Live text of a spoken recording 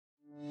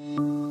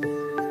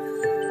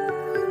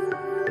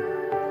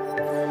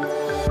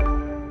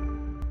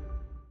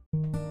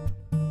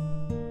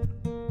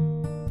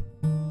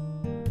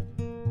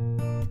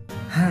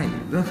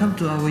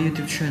to our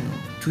YouTube channel.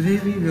 Today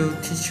we will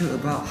teach you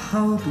about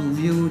how to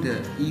view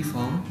the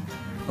e-form,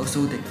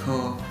 also they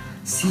call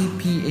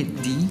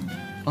CP8D,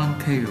 on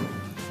Payroll.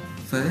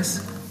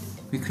 First,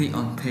 we click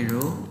on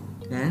Payroll,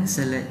 then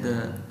select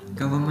the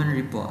government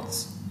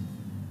reports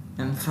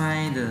and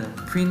find the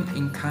print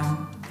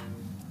income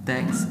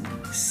tax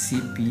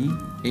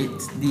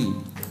CP8D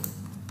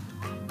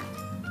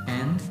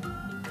and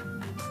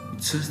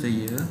choose the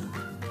year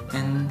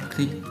and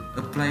click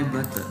apply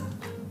button,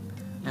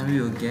 and we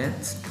will get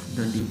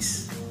the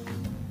list,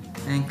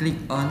 and click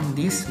on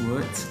this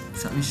word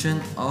submission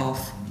of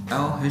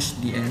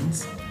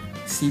LHDN's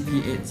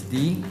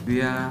CP8D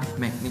via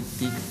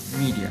magnetic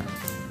media,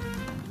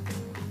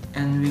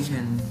 and we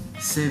can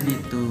save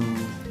it to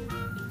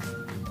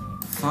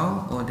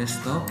file or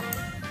desktop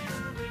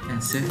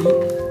and save it,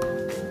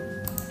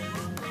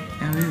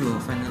 and we will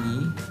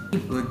finally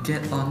it will get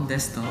on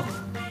desktop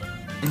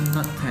in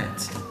Notepad,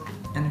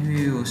 and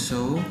we will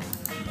show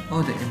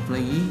all the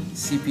employee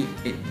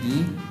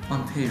CP8D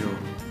on Payroll.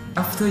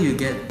 After you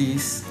get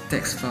this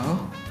text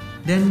file,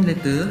 then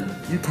later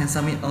you can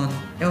submit on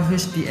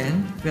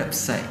LHDN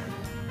website.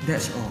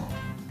 That's all.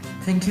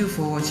 Thank you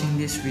for watching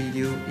this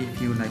video.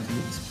 If you like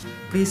it,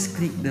 please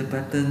click the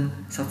button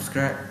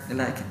subscribe,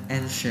 like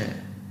and share.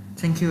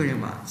 Thank you very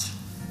much.